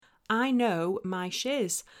I know my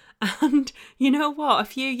shiz. And you know what? A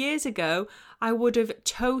few years ago, I would have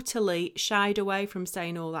totally shied away from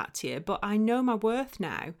saying all that to you, but I know my worth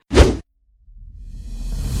now.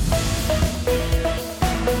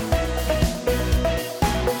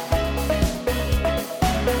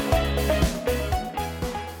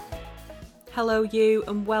 Hello you,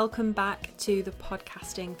 and welcome back to the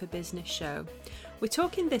Podcasting for Business show. We're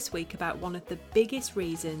talking this week about one of the biggest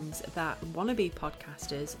reasons that wannabe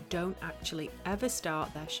podcasters don't actually ever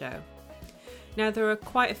start their show. Now, there are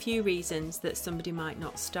quite a few reasons that somebody might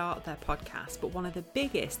not start their podcast, but one of the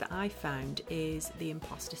biggest that I found is the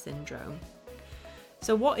imposter syndrome.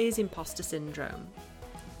 So what is imposter syndrome?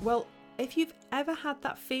 Well, if you've ever had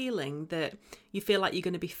that feeling that you feel like you're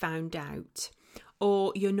going to be found out,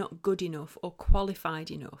 or you're not good enough or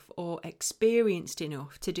qualified enough or experienced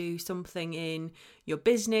enough to do something in your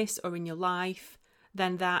business or in your life,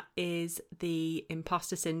 then that is the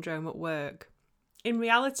imposter syndrome at work. In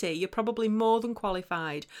reality, you're probably more than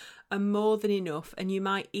qualified and more than enough, and you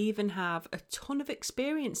might even have a ton of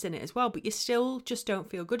experience in it as well, but you still just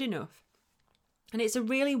don't feel good enough. And it's a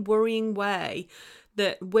really worrying way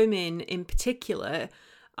that women in particular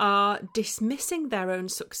are dismissing their own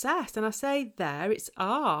success. And I say there, it's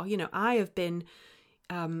are. You know, I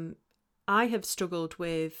have struggled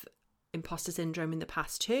with imposter syndrome in the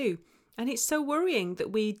past too. And it's so worrying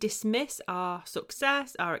that we dismiss our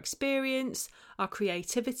success, our experience, our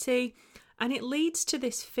creativity, and it leads to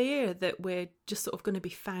this fear that we're just sort of going to be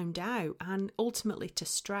found out and ultimately to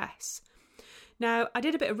stress. Now, I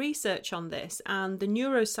did a bit of research on this, and the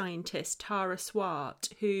neuroscientist Tara Swart,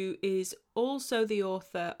 who is also the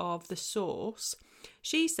author of The Source,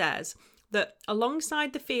 she says that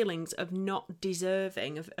alongside the feelings of not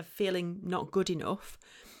deserving, of feeling not good enough,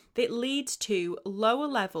 it leads to lower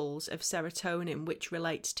levels of serotonin, which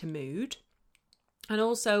relates to mood, and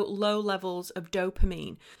also low levels of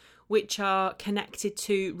dopamine, which are connected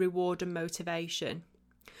to reward and motivation.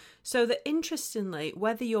 So that interestingly,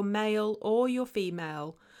 whether you're male or you're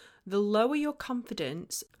female, the lower your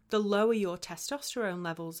confidence, the lower your testosterone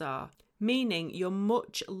levels are, meaning you're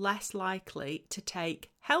much less likely to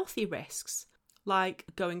take healthy risks, like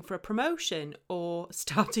going for a promotion or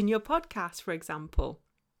starting your podcast, for example.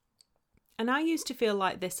 And I used to feel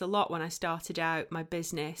like this a lot when I started out my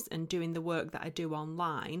business and doing the work that I do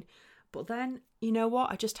online. But then, you know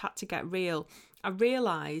what? I just had to get real. I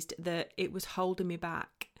realised that it was holding me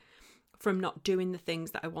back from not doing the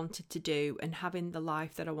things that I wanted to do and having the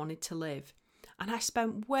life that I wanted to live. And I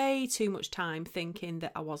spent way too much time thinking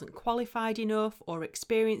that I wasn't qualified enough or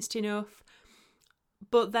experienced enough.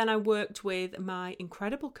 But then I worked with my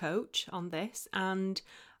incredible coach on this, and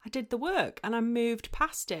I did the work and I moved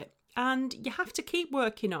past it. And you have to keep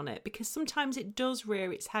working on it because sometimes it does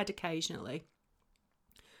rear its head occasionally.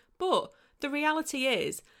 But the reality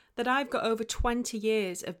is that I've got over 20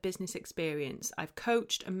 years of business experience. I've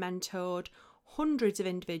coached and mentored hundreds of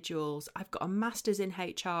individuals. I've got a master's in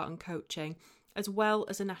HR and coaching, as well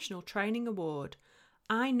as a national training award.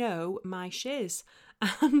 I know my shiz.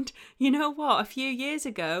 And you know what? A few years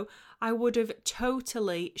ago, I would have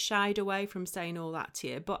totally shied away from saying all that to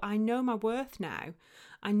you, but I know my worth now.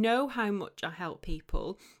 I know how much I help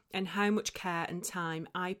people and how much care and time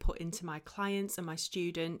I put into my clients and my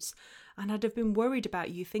students. And I'd have been worried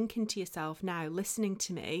about you thinking to yourself now, listening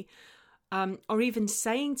to me, or even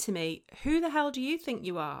saying to me, who the hell do you think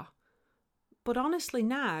you are? But honestly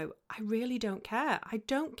now, I really don't care. I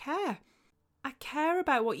don't care. I care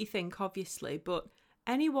about what you think, obviously, but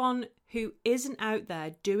anyone who isn't out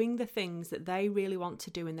there doing the things that they really want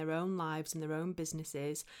to do in their own lives and their own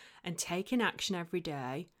businesses and taking action every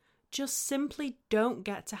day, just simply don't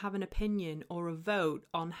get to have an opinion or a vote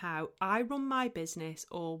on how I run my business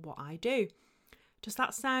or what I do. Does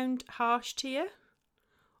that sound harsh to you?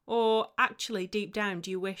 Or actually, deep down, do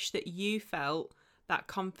you wish that you felt that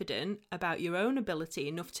confident about your own ability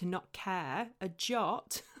enough to not care a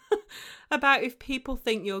jot about if people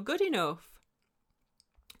think you're good enough?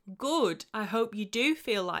 Good. I hope you do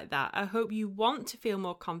feel like that. I hope you want to feel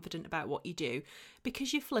more confident about what you do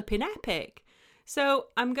because you're flipping epic. So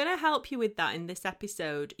I'm going to help you with that in this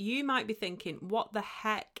episode. You might be thinking, what the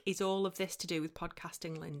heck is all of this to do with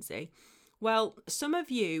podcasting, Lindsay? Well, some of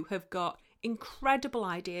you have got incredible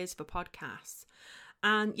ideas for podcasts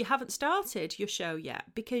and you haven't started your show yet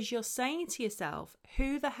because you're saying to yourself,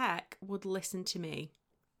 who the heck would listen to me?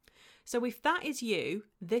 So if that is you,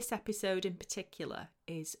 this episode in particular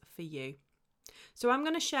is for you. So I'm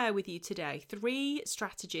going to share with you today 3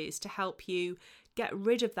 strategies to help you get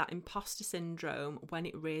rid of that imposter syndrome when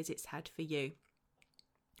it rears its head for you.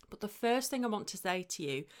 But the first thing I want to say to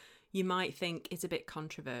you, you might think is a bit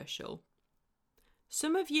controversial.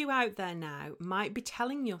 Some of you out there now might be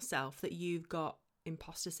telling yourself that you've got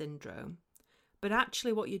imposter syndrome, but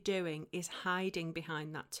actually what you're doing is hiding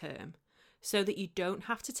behind that term so that you don't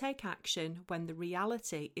have to take action when the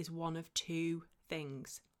reality is one of two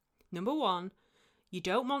things. Number one, you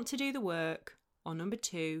don't want to do the work, or number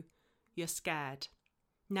two, you're scared.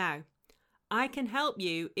 Now, I can help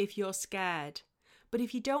you if you're scared. But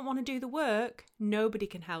if you don't want to do the work, nobody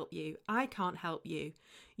can help you. I can't help you.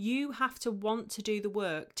 You have to want to do the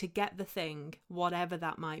work to get the thing, whatever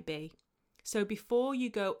that might be. So before you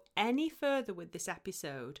go any further with this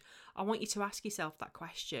episode, I want you to ask yourself that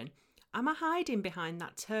question. Am I hiding behind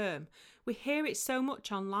that term? We hear it so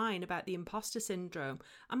much online about the imposter syndrome.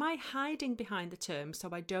 Am I hiding behind the term so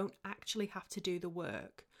I don't actually have to do the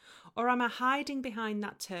work? Or am I hiding behind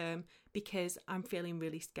that term because I'm feeling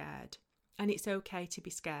really scared? And it's okay to be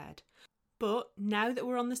scared. But now that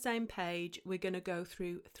we're on the same page, we're going to go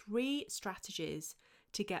through 3 strategies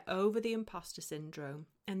to get over the imposter syndrome.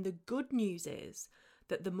 And the good news is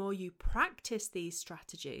that the more you practice these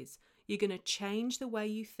strategies, you're going to change the way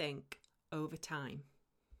you think over time.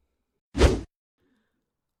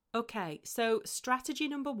 Okay, so strategy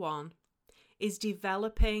number 1 is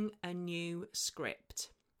developing a new script.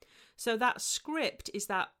 So that script is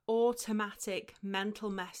that automatic mental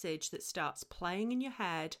message that starts playing in your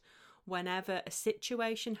head whenever a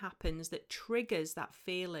situation happens that triggers that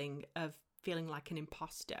feeling of feeling like an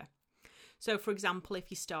imposter. So for example, if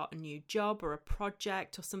you start a new job or a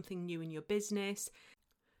project or something new in your business,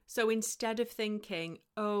 so instead of thinking,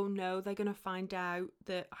 oh no, they're going to find out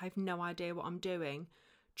that I have no idea what I'm doing,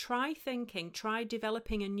 try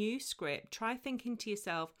developing a new script. Try thinking to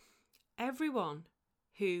yourself, everyone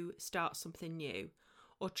who starts something new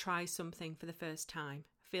or tries something for the first time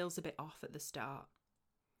feels a bit off at the start.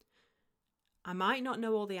 I might not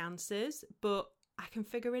know all the answers, but I can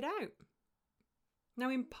figure it out. Now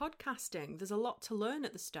in podcasting, there's a lot to learn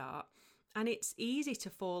at the start, and it's easy to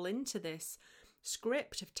fall into this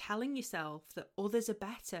script of telling yourself that others are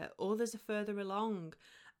better, others are further along,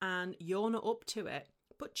 and you're not up to it.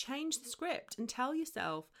 But change the script and tell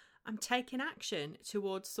yourself, I'm taking action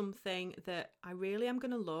towards something that I really am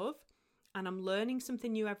going to love, and I'm learning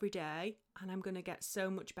something new every day, and I'm going to get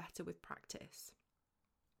so much better with practice.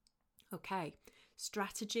 Okay,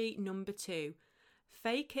 strategy number 2,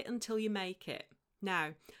 fake it until you make it. Now,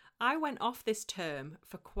 I went off this term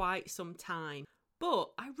for quite some time,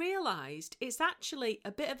 but I realised it's actually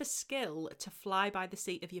a bit of a skill to fly by the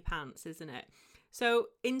seat of your pants, isn't it? So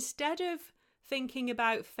instead of thinking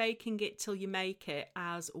about faking it till you make it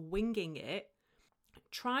as winging it,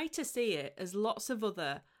 try to see it as lots of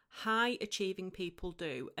other high achieving people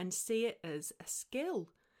do and see it as a skill.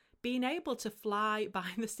 Being able to fly by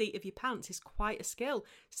the seat of your pants is quite a skill.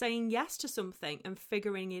 Saying yes to something and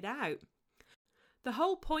figuring it out. The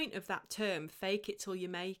whole point of that term, fake it till you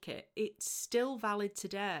make it, it's still valid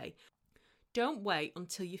today. Don't wait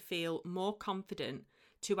until you feel more confident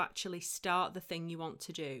to actually start the thing you want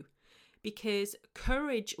to do, because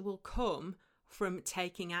courage will come from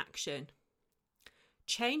taking action.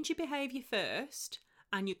 Change your behaviour first,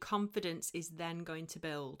 and your confidence is then going to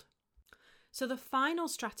build. So the final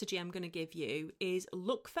strategy I'm going to give you is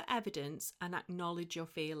look for evidence and acknowledge your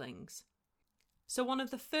feelings. So one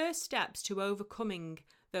of the first steps to overcoming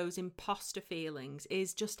those imposter feelings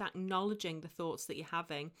is just acknowledging the thoughts that you're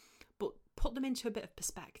having, but put them into a bit of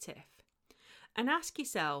perspective. And ask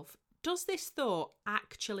yourself, does this thought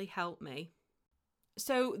actually help me?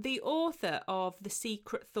 So the author of The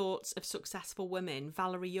Secret Thoughts of Successful Women,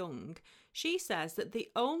 Valerie Young, she says that the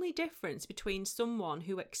only difference between someone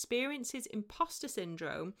who experiences imposter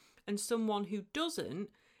syndrome and someone who doesn't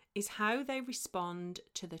is how they respond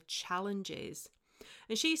to the challenges.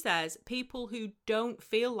 And she says people who don't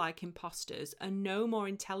feel like imposters are no more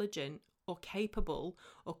intelligent or capable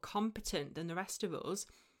or competent than the rest of us.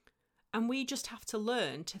 And we just have to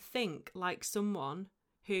learn to think like someone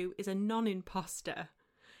who is a non-imposter.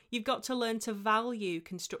 You've got to learn to value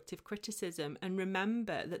constructive criticism and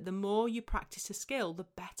remember that the more you practice a skill, the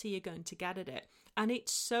better you're going to get at it. And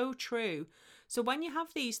it's so true. So when you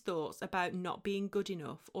have these thoughts about not being good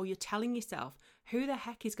enough, or you're telling yourself, who the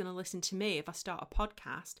heck is going to listen to me if I start a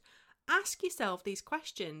podcast? Ask yourself these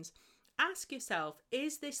questions. Ask yourself,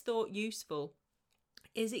 is this thought useful?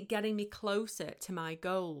 Is it getting me closer to my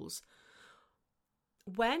goals?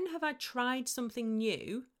 When have I tried something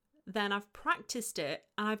new, then I've practiced it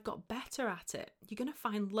and I've got better at it? You're going to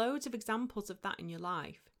find loads of examples of that in your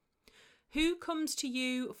life. Who comes to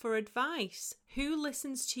you for advice? Who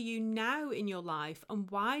listens to you now in your life, and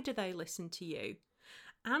why do they listen to you?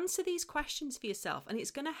 Answer these questions for yourself, and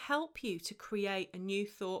it's going to help you to create a new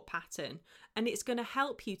thought pattern, and it's going to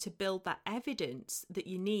help you to build that evidence that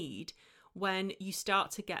you need when you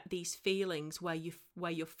start to get these feelings where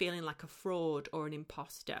you're feeling like a fraud or an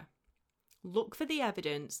imposter. Look for the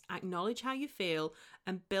evidence, acknowledge how you feel,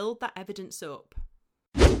 and build that evidence up.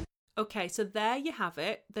 Okay, so there you have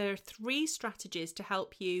it. There are 3 strategies to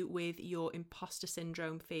help you with your imposter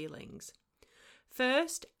syndrome feelings.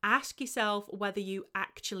 First, ask yourself whether you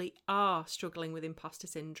actually are struggling with imposter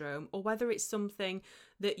syndrome or whether it's something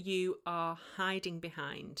that you are hiding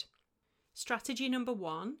behind. Strategy number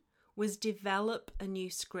 1 was develop a new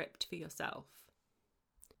script for yourself.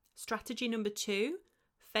 Strategy number 2,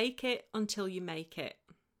 fake it until you make it.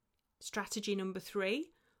 Strategy number 3,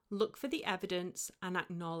 look for the evidence and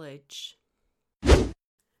acknowledge.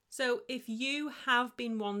 So if you have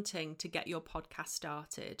been wanting to get your podcast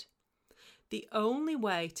started, the only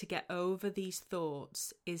way to get over these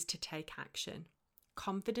thoughts is to take action.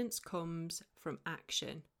 Confidence comes from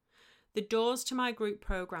action. The doors to my group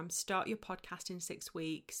program, Start Your Podcast in 6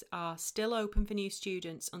 Weeks, are still open for new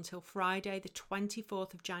students until Friday, the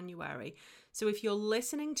 24th of January. So if you're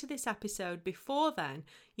listening to this episode before then,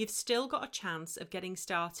 you've still got a chance of getting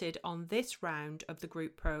started on this round of the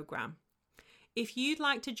group program. If you'd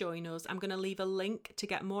like to join us, I'm going to leave a link to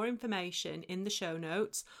get more information in the show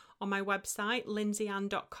notes on my website,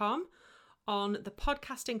 lindsayyann.com. On the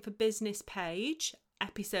Podcasting for Business page,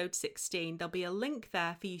 episode 16, there'll be a link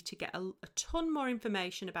there for you to get a ton more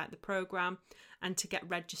information about the program and to get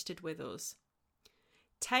registered with us.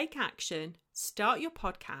 Take action, start your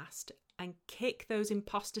podcast, and kick those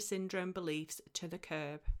imposter syndrome beliefs to the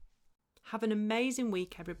curb. Have an amazing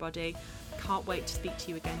week, everybody. Can't wait to speak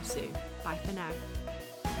to you again soon. Bye for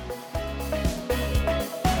now.